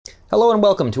Hello and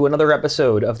welcome to another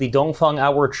episode of the Dongfeng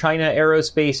Hour China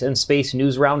Aerospace and Space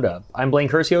News Roundup. I'm Blaine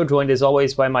Curcio, joined as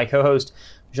always by my co-host,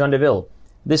 Jean Deville.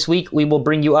 This week, we will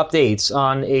bring you updates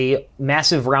on a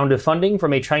massive round of funding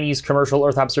from a Chinese commercial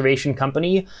Earth observation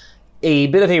company, a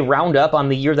bit of a roundup on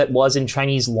the year that was in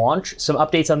Chinese launch, some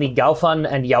updates on the Gaofen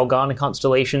and Yaogan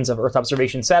constellations of Earth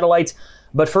observation satellites.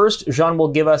 But first, Jean will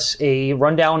give us a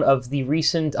rundown of the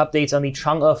recent updates on the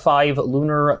Chang'e 5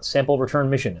 lunar sample return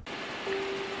mission.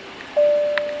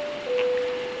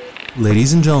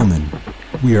 Ladies and gentlemen,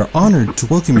 we are honored to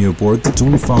welcome you aboard the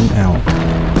Dongfeng Hour.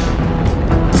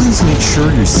 Please make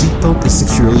sure your seatbelt is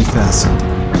securely fastened.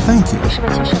 Thank you. 女士们、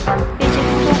先生们，预计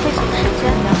空中飞行时间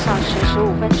2小时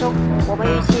15分钟，我们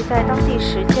预计在当地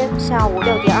时间下午6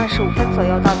点25分左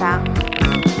右到达。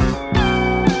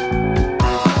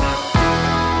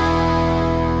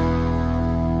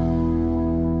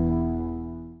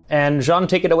And Jean,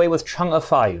 take it away with Chang'e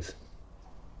 5.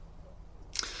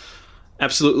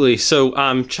 Absolutely. So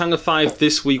Chang'e 5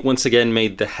 this week once again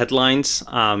made the headlines.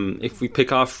 If we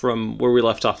pick off from where we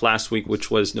left off last week,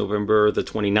 which was November the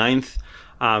 29th.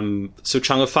 So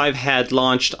Chang'e 5 had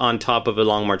launched on top of a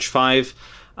Long March 5.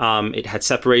 It had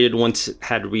separated once it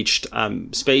had reached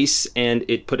space, and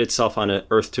it put itself on an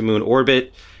Earth-to-Moon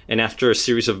orbit. And after a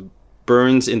series of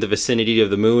burns in the vicinity of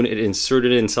the moon, it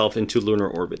inserted itself into lunar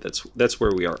orbit. That's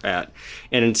where we are at.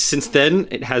 And since then,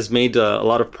 it has made a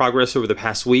lot of progress over the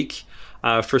past week.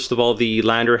 First of all, the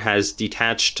lander has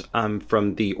detached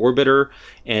from the orbiter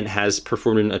and has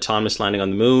performed an autonomous landing on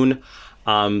the moon.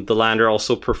 The lander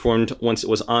also performed, once it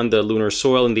was on the lunar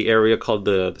soil in the area called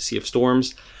the Sea of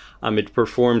Storms, it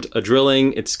performed a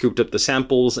drilling, it scooped up the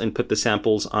samples and put the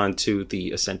samples onto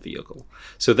the ascent vehicle.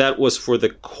 So that was for the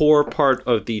core part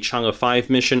of the Chang'e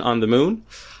 5 mission on the moon.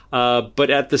 But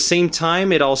at the same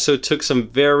time, it also took some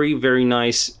very, very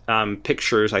nice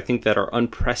pictures, I think, that are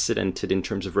unprecedented in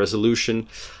terms of resolution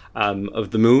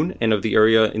of the moon and of the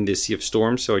area in the Sea of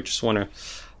Storms. So I just want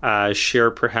to share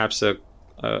perhaps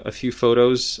a few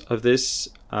photos of this.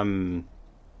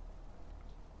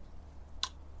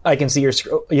 I can see your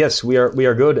screen. Yes, we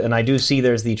are good, and I do see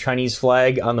there's the Chinese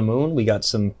flag on the moon. We got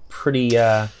some pretty,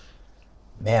 some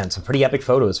pretty epic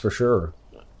photos for sure.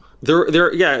 There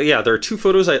are two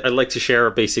photos I'd like to share.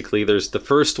 Basically, there's the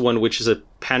first one, which is a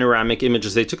panoramic image.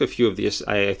 They took a few of these.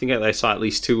 I think I saw at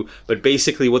least two. But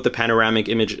basically, what the panoramic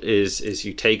image is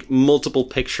you take multiple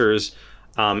pictures,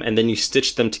 and then you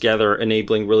stitch them together,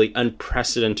 enabling really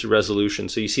unprecedented resolution.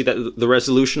 So you see that the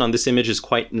resolution on this image is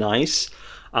quite nice.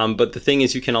 But the thing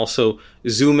is, you can also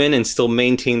zoom in and still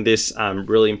maintain this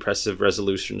really impressive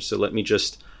resolution. So let me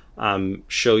just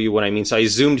show you what I mean. So I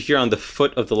zoomed here on the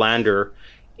foot of the lander.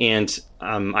 And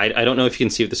I don't know if you can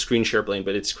see the screen share, Blaine,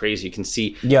 but it's crazy. You can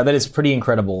see. Yeah, that is pretty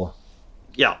incredible.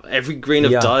 Yeah, every grain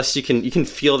of dust. You can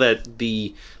feel that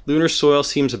the lunar soil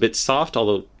seems a bit soft,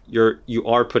 although you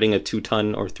are putting a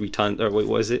 2-ton or 3-ton, or what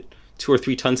was it? 2 or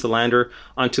 3 tons of lander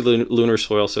onto the lunar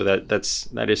soil, so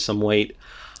that is some weight.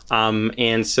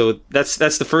 And so that's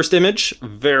the first image.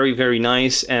 Very, very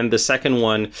nice. And the second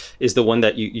one is the one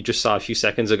that you just saw a few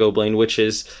seconds ago, Blaine, which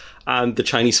is the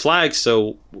Chinese flag.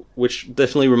 So, which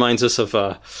definitely reminds us of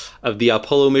the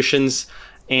Apollo missions.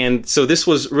 And so this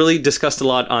was really discussed a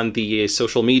lot on the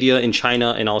social media in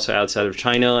China and also outside of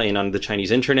China and on the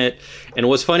Chinese internet. And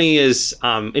what's funny is,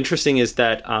 interesting is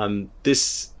that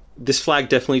this flag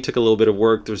definitely took a little bit of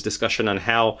work. There was discussion on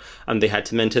how they had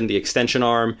to maintain the extension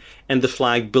arm and the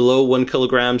flag below 1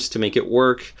 kilogram to make it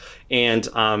work. And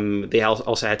they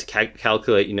also had to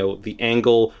calculate, the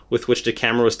angle with which the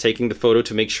camera was taking the photo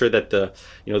to make sure that the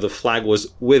flag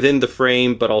was within the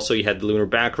frame, but also you had the lunar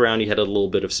background, you had a little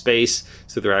bit of space.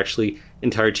 So there are actually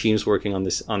entire teams working on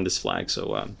this flag.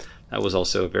 So that was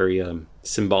also a very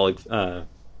symbolic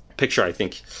picture, I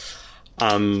think.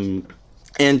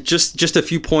 And just a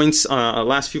few points,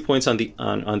 last few points on the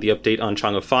update on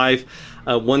Chang'e 5.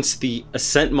 Once the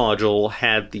ascent module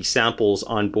had the samples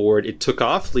on board, it took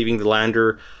off, leaving the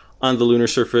lander on the lunar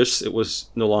surface. It was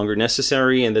no longer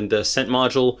necessary, and then the ascent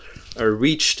module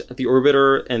reached the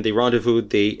orbiter, and they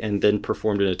rendezvoused. And then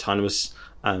performed an autonomous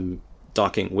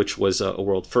docking, which was a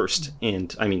world first, in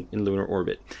lunar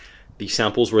orbit. The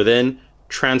samples were then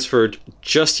transferred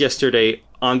just yesterday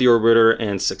on the orbiter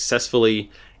and successfully.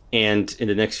 And in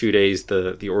the next few days,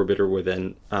 the orbiter will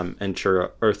then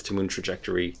enter Earth-to-Moon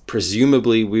trajectory.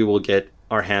 Presumably, we will get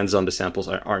our hands on the samples.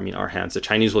 The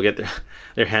Chinese will get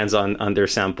their hands on their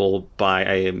sample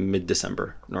by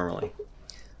mid-December, normally.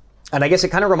 And I guess it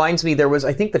kind of reminds me, there was,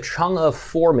 I think, the Chang'e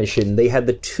 4 mission. They had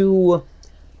the two,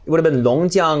 it would have been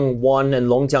Longjiang 1 and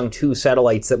Longjiang 2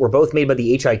 satellites that were both made by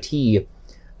the HIT.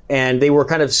 and they were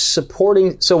kind of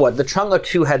supporting. So what? The Chang'e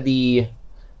 2 had the,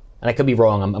 and I could be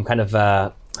wrong. I'm kind of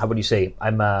how would you say?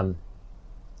 I'm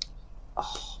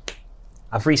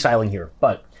freestyling here,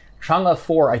 but Chang'e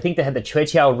 4, I think they had the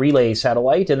Queqiao relay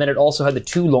satellite, and then it also had the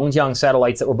 2 Longjiang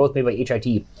satellites that were both made by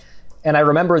HIT. And I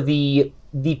remember the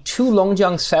 2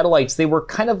 Longjiang satellites, they were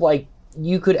kind of like,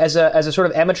 you could, as a sort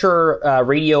of amateur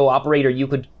radio operator, you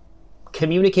could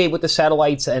communicate with the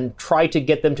satellites and try to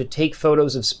get them to take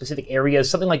photos of specific areas,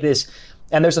 something like this.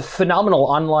 And there's a phenomenal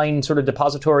online sort of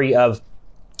depository of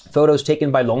photos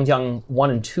taken by Longjiang 1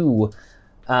 and 2.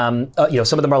 Some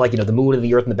of them are like, the moon and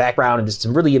the earth in the background, and just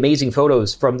some really amazing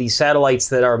photos from these satellites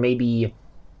that are maybe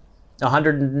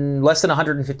less than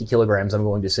 150 kilograms, I'm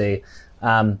going to say.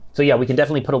 So yeah, we can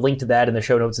definitely put a link to that in the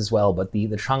show notes as well. But the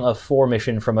Chang'e 4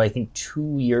 mission from, I think,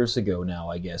 2 years ago now,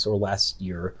 I guess, or last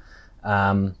year,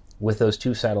 with those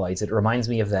 2 satellites, it reminds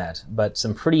me of that. But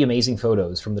some pretty amazing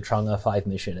photos from the Chang'e 5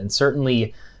 mission, and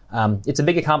certainly it's a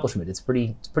big accomplishment. It's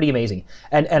pretty amazing,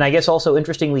 and I guess also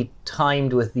interestingly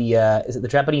timed with the is it the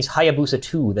Japanese Hayabusa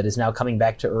 2 that is now coming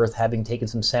back to Earth, having taken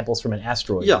some samples from an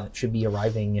asteroid. Yeah, it should be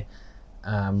arriving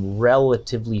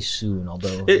relatively soon,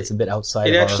 although it's a bit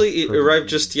outside. It arrived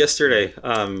just yesterday,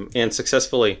 and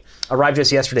successfully arrived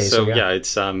just yesterday. So yeah,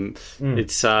 it's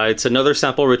another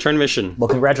sample return mission. Well,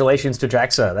 congratulations to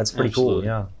JAXA. That's pretty cool.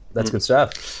 Yeah, that's good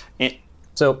stuff.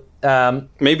 So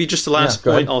maybe just the last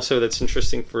point also that's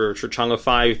interesting for Chang'e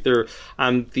 5. There,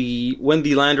 when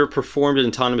the lander performed an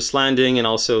autonomous landing and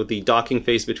also the docking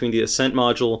phase between the ascent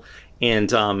module and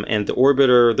the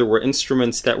orbiter, there were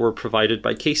instruments that were provided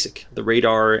by CASIC, the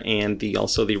radar and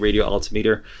also the radio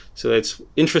altimeter. So that's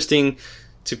interesting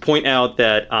to point out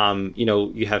that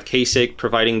you have CASIC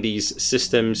providing these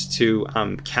systems to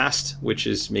CAST, which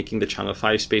is making the Chang'e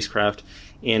 5 spacecraft,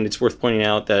 and it's worth pointing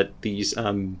out that these.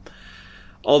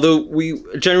 Although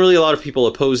a lot of people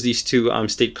oppose these 2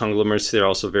 state conglomerates, they're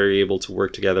also very able to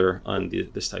work together on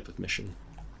this type of mission,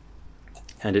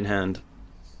 hand in hand.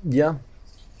 Yeah.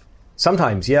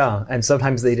 Sometimes, yeah, and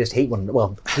sometimes they just hate one.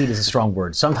 Well, hate is a strong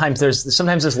word. Sometimes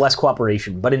there's less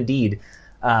cooperation, but indeed,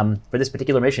 for this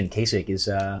particular mission, CASIC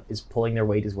is pulling their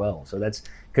weight as well. So that's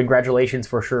congratulations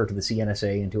for sure to the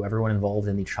CNSA and to everyone involved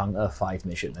in the Chang'e 5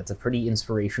 mission. That's a pretty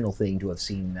inspirational thing to have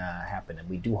seen happen, and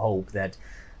we do hope that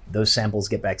those samples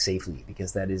get back safely,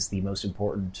 because that is the most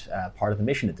important part of the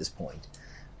mission at this point.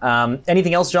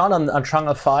 Anything else, John, on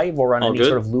Chang'e 5 or on any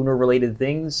sort of lunar-related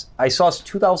things? I saw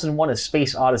 2001: A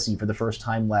Space Odyssey for the first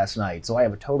time last night, so I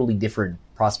have a totally different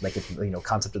prospect of,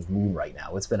 concept of the moon right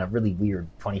now. It's been a really weird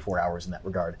 24 hours in that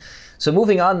regard. So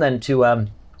moving on then to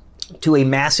a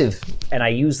massive, and I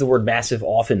use the word massive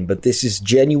often, but this is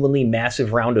genuinely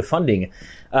massive round of funding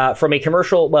from a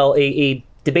commercial, a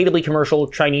debatably commercial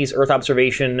Chinese Earth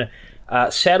observation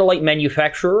satellite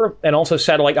manufacturer and also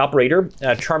satellite operator,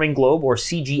 Charming Globe, or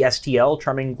CGSTL,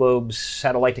 Charming Globe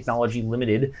Satellite Technology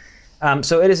Limited.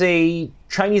 So it is a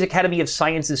Chinese Academy of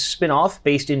Sciences spin-off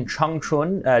based in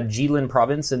Changchun, Jilin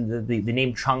province, and the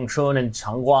name Changchun and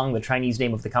Changguang, the Chinese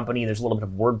name of the company, there's a little bit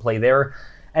of wordplay there.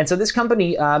 And so this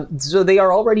company, so they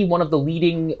are already one of the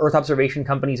leading Earth observation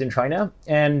companies in China.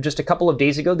 And just a couple of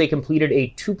days ago, they completed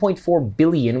a 2.4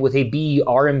 billion with a B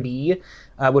RMB,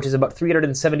 which is about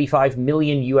 $375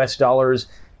 million US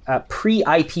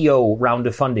pre-IPO round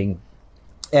of funding.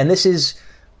 And this is,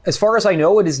 as far as I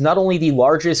know, it is not only the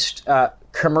largest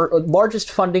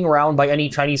funding round by any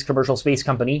Chinese commercial space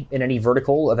company in any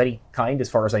vertical of any kind, as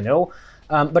far as I know.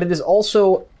 But it is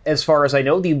also, as far as I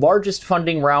know, the largest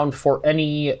funding round for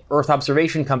any Earth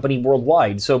observation company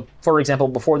worldwide. So, for example,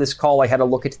 before this call, I had a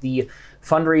look at the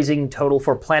fundraising total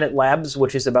for Planet Labs,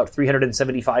 which is about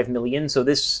 $375 million. So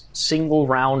this single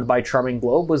round by Charming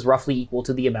Globe was roughly equal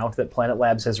to the amount that Planet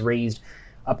Labs has raised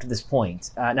up to this point.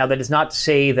 Now, that is not to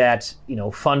say that,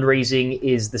 fundraising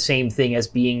is the same thing as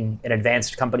being an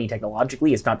advanced company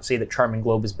technologically. It's not to say that Charming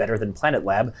Globe is better than Planet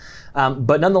Lab.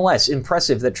 But nonetheless,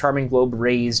 impressive that Charming Globe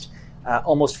raised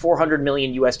almost $400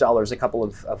 million US a couple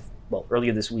of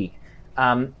earlier this week.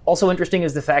 Also interesting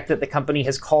is the fact that the company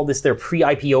has called this their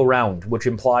pre-IPO round, which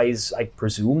implies, I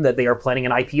presume, that they are planning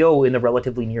an IPO in the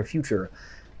relatively near future.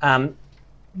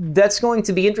 That's going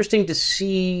to be interesting to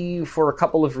see for a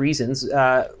couple of reasons.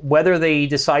 Whether they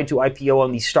decide to IPO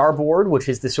on the Starboard, which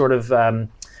is the sort of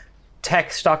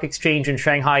tech stock exchange in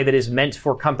Shanghai that is meant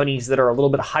for companies that are a little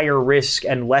bit higher risk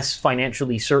and less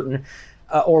financially certain,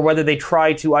 or whether they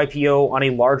try to IPO on a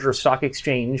larger stock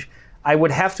exchange. I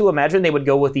would have to imagine they would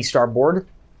go with the Starboard,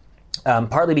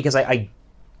 partly because I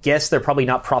guess they're probably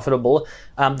not profitable.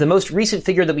 The most recent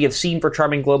figure that we have seen for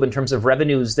Charming Globe in terms of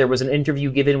revenues, there was an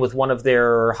interview given with one of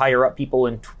their higher up people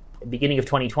in beginning of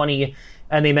 2020,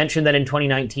 and they mentioned that in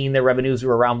 2019 their revenues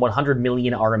were around 100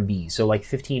 million RMB, so like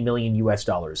 15 million US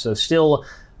dollars. So still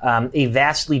a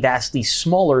vastly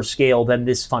smaller scale than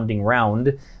this funding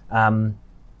round.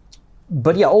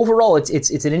 But yeah, overall,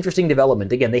 it's an interesting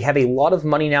development. Again, they have a lot of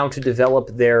money now to develop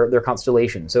their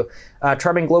constellation. So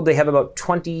Charming Globe, they have about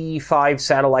 25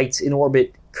 satellites in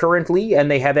orbit currently, and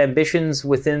they have ambitions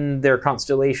within their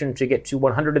constellation to get to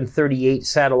 138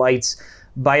 satellites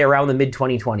by around the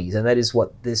mid-2020s, and that is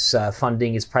what this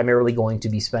funding is primarily going to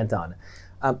be spent on.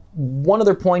 One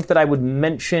other point that I would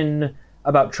mention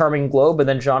about Charming Globe, and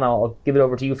then John, I'll give it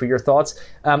over to you for your thoughts.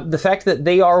 The fact that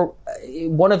they are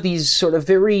one of these sort of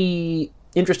very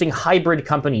interesting hybrid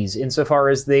companies insofar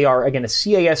as they are, again, a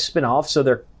CAS spinoff, so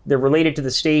they're related to the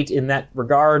state in that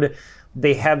regard.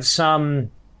 They have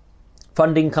some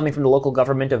funding coming from the local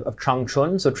government of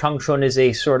Changchun. So Changchun is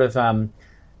a sort of,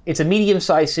 it's a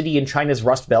medium-sized city in China's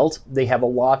Rust Belt. They have a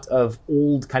lot of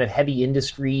old kind of heavy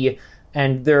industry,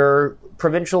 and their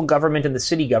provincial government and the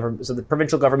city government, so the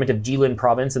provincial government of Jilin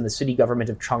province and the city government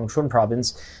of Changchun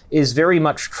province, is very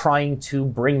much trying to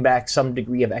bring back some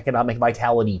degree of economic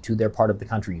vitality to their part of the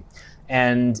country.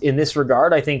 And in this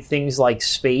regard, I think things like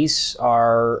space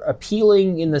are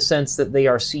appealing in the sense that they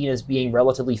are seen as being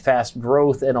relatively fast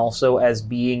growth and also as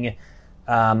being,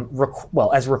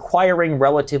 as requiring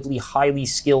relatively highly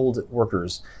skilled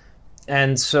workers.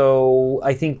 And so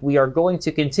I think we are going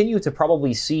to continue to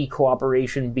probably see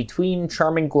cooperation between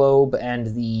Charming Globe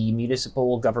and the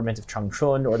municipal government of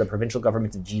Changchun or the provincial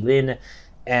government of Jilin,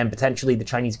 and potentially the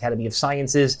Chinese Academy of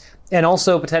Sciences, and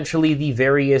also potentially the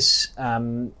various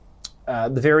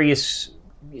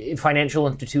financial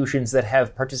institutions that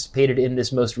have participated in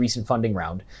this most recent funding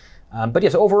round. But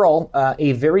yes, overall,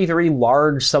 a very, very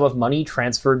large sum of money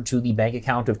transferred to the bank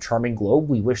account of Charming Globe.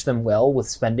 We wish them well with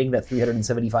spending that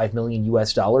 375 million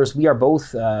US dollars. We are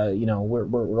both,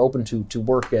 we're open to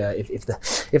work if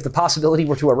the possibility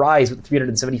were to arise with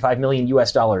 375 million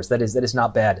US dollars. That is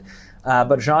not bad.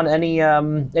 But Jean,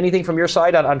 anything from your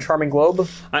side on Charming Globe?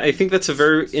 I think that's a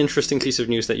very interesting piece of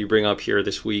news that you bring up here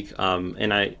this week.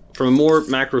 And from a more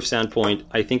macro standpoint,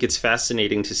 I think it's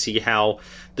fascinating to see how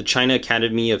the China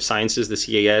Academy of Sciences, the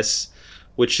CAS,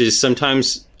 which is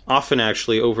often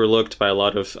actually overlooked by a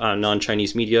lot of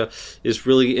non-Chinese media, is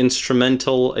really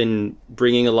instrumental in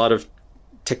bringing a lot of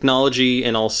technology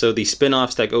and also the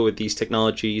spin-offs that go with these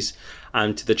technologies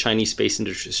to the Chinese space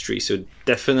industry. So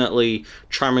definitely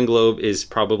Charming Globe is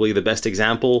probably the best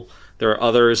example. There are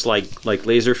others like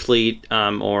Laser Fleet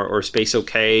or Space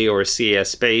OK or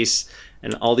CAS Space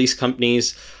and all these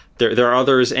companies. There are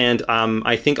others, and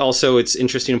I think also it's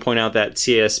interesting to point out that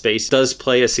CAS Space does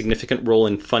play a significant role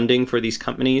in funding for these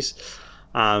companies.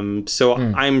 I'm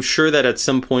sure that at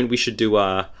some point we should do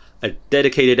a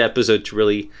dedicated episode to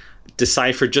really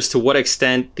decipher just to what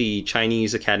extent the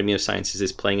Chinese Academy of Sciences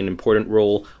is playing an important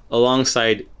role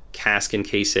alongside CASC and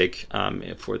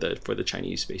CASIC for the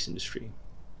Chinese space industry.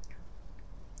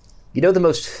 You know the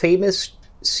most famous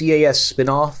CAS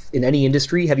spinoff in any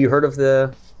industry? Have you heard of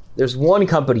There's one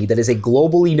company that is a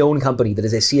globally known company that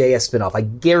is a CAS spinoff. I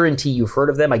guarantee you've heard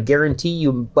of them. I guarantee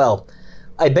you,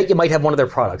 I bet you might have one of their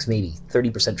products, maybe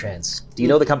 30% chance. Do you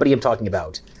know the company I'm talking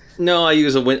about? No, I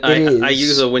use a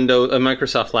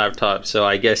Microsoft laptop, so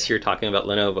I guess you're talking about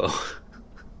Lenovo.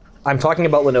 I'm talking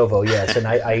about Lenovo, yes, and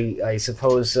I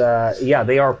suppose,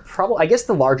 they are probably, I guess,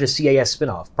 the largest CAS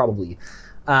spinoff, probably.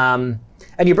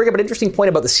 And you bring up an interesting point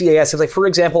about the CAS. Like, for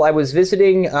example, I was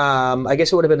visiting, I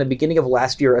guess it would have been the beginning of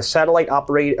last year, a satellite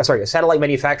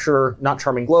manufacturer, not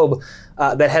Charming Globe,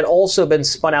 that had also been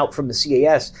spun out from the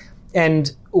CAS.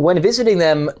 And when visiting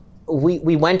them,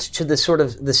 we went to the sort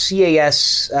of the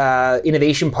CAS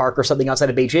Innovation Park or something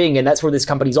outside of Beijing, and that's where this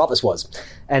company's office was.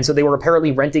 And so they were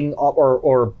apparently renting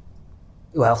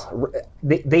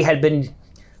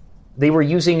they were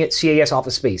using CAS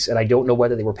office space, and I don't know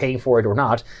whether they were paying for it or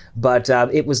not, but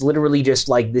it was literally just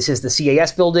like, this is the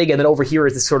CAS building, and then over here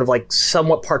is this sort of like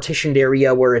somewhat partitioned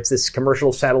area where it's this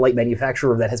commercial satellite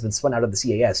manufacturer that has been spun out of the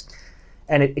CAS.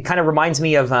 And it kind of reminds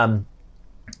me of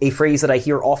a phrase that I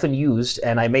hear often used,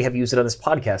 and I may have used it on this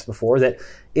podcast before, that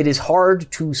it is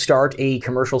hard to start a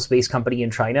commercial space company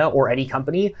in China or any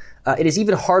company. It is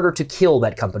even harder to kill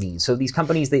that company. So these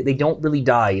companies, they don't really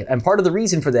die. And part of the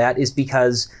reason for that is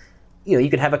because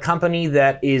you can have a company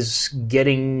that is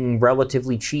getting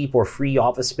relatively cheap or free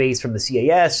office space from the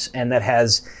CAS, and that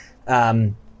has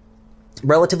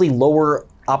relatively lower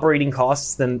operating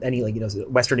costs than any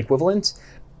Western equivalent,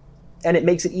 and it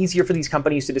makes it easier for these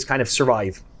companies to just kind of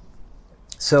survive.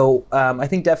 So I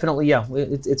think definitely,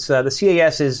 it's the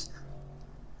CAS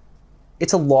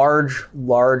it's a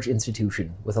large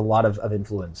institution with a lot of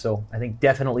influence. So I think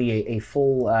definitely a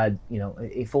full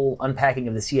a full unpacking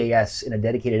of the CAS in a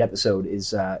dedicated episode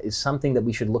is something that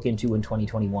we should look into in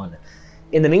 2021.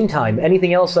 In the meantime,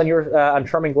 anything else on your on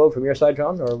Charming Globe from your side,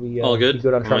 John? Or are we all good?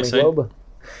 Good on Charming Globe?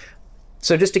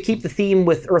 So just to keep the theme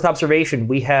with Earth observation,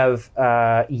 we have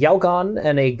Yaogan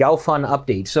and a Gaofan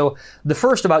update. So the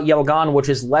first about Yaogan, which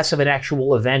is less of an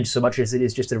actual event so much as it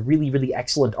is just a really, really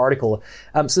excellent article.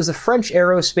 So there's a French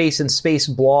aerospace and space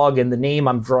blog, and the name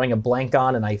I'm drawing a blank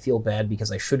on, and I feel bad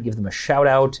because I should give them a shout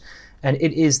out. And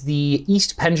it is the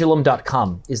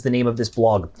eastpendulum.com is the name of this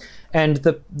blog. And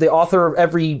the author,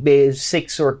 every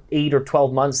 6 or 8 or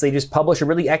 12 months, they just publish a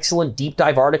really excellent deep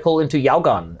dive article into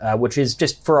Yaogan, which is,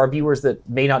 just for our viewers that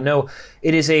may not know,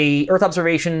 it is a Earth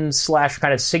observation /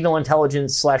 kind of signal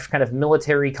intelligence / kind of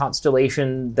military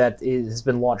constellation that has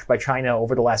been launched by China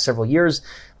over the last several years.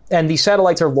 And these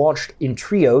satellites are launched in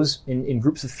trios, in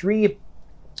groups of 3.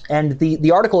 And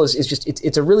the article is just,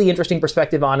 it's a really interesting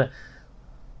perspective on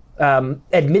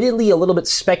admittedly a little bit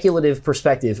speculative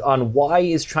perspective on why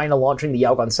is China launching the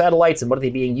Yaogan satellites and what are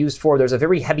they being used for. There's a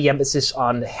very heavy emphasis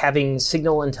on having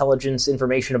signal intelligence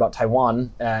information about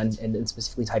Taiwan and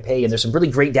specifically Taipei, and there's some really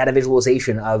great data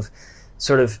visualization of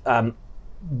sort of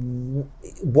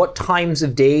what times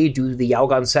of day do the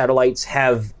Yaogan satellites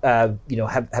have a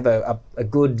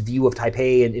good view of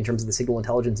Taipei in terms of the signal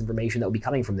intelligence information that will be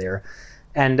coming from there.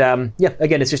 And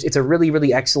again, it's a really,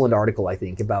 really excellent article, I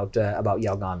think, about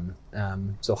Yaogan.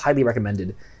 So highly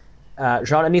recommended.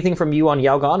 Jean, anything from you on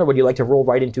Yaogan, or would you like to roll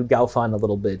right into Gaofan a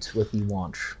little bit with the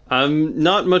launch?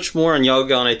 Not much more on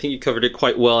Yaogan. I think you covered it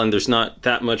quite well, and there's not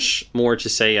that much more to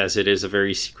say as it is a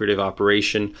very secretive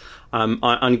operation. On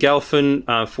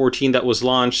Gaofan 14, that was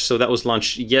launched. So that was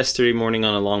launched yesterday morning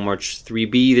on a Long March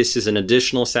 3B. This is an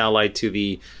additional satellite to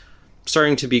the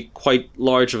starting to be quite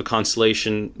large of a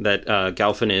constellation that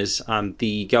Gaofan is.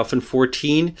 The Gaofan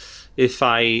 14, if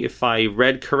I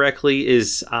read correctly,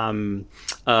 is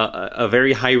a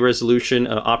very high resolution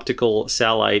optical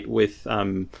satellite with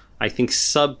I think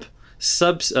sub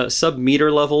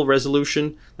meter level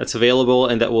resolution that's available,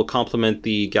 and that will complement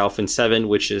the Gaofan 7,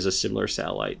 which is a similar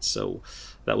satellite. So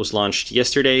that was launched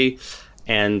yesterday,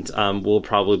 and will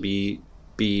probably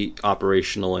be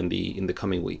operational in the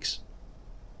coming weeks.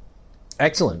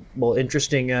 Excellent. Well,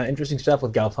 interesting stuff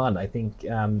with Gaofan. I think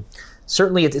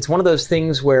certainly it's one of those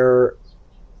things where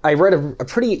I read a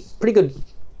pretty good.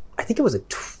 I think it was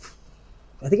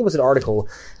an article,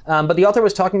 but the author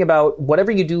was talking about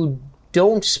whatever you do,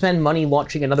 don't spend money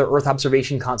launching another Earth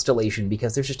observation constellation,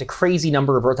 because there's just a crazy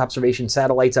number of Earth observation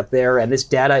satellites up there, and this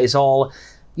data is all,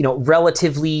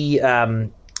 relatively.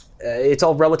 It's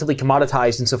all relatively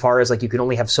commoditized insofar as like you can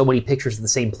only have so many pictures of the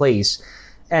same place,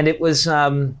 and it was.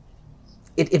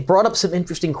 It brought up some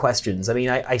interesting questions. I mean,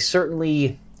 I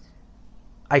certainly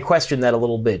question that a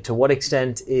little bit. To what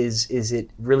extent is it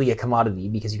really a commodity?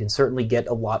 Because you can certainly get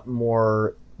a lot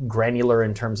more granular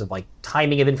in terms of like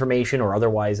timing of information or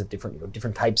otherwise of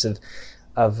different types of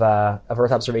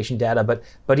Earth observation data.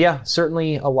 But yeah,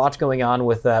 certainly a lot going on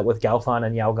with Gaofan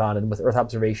and Yaogan and with Earth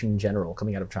observation in general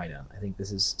coming out of China. I think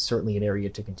this is certainly an area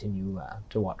to continue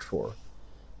to watch for.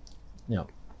 Yeah.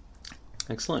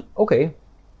 Excellent. Okay.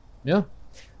 Yeah.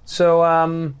 So,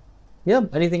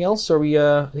 anything else? Are we,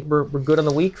 I think we're good on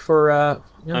the week for,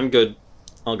 I'm good.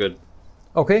 All good.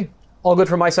 Okay. All good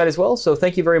from my side as well. So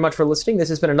thank you very much for listening. This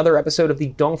has been another episode of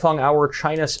the Dongfang Hour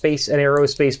China Space and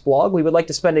Aerospace blog. We would like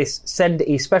to send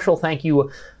a special thank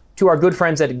you to our good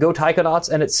friends at Go Taikonauts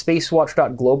and at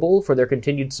Spacewatch.global for their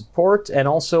continued support, and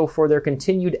also for their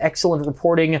continued excellent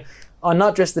reporting on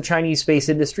not just the Chinese space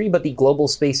industry, but the global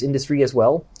space industry as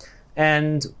well.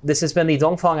 And this has been the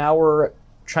Dongfang Hour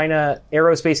China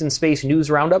Aerospace and Space News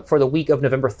Roundup for the week of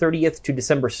November 30th to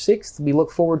December 6th. We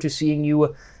look forward to seeing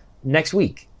you next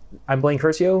week. I'm Blaine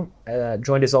Curcio,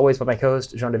 joined as always by my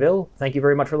co-host, Jean Deville. Thank you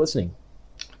very much for listening.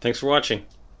 Thanks for watching.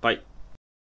 Bye.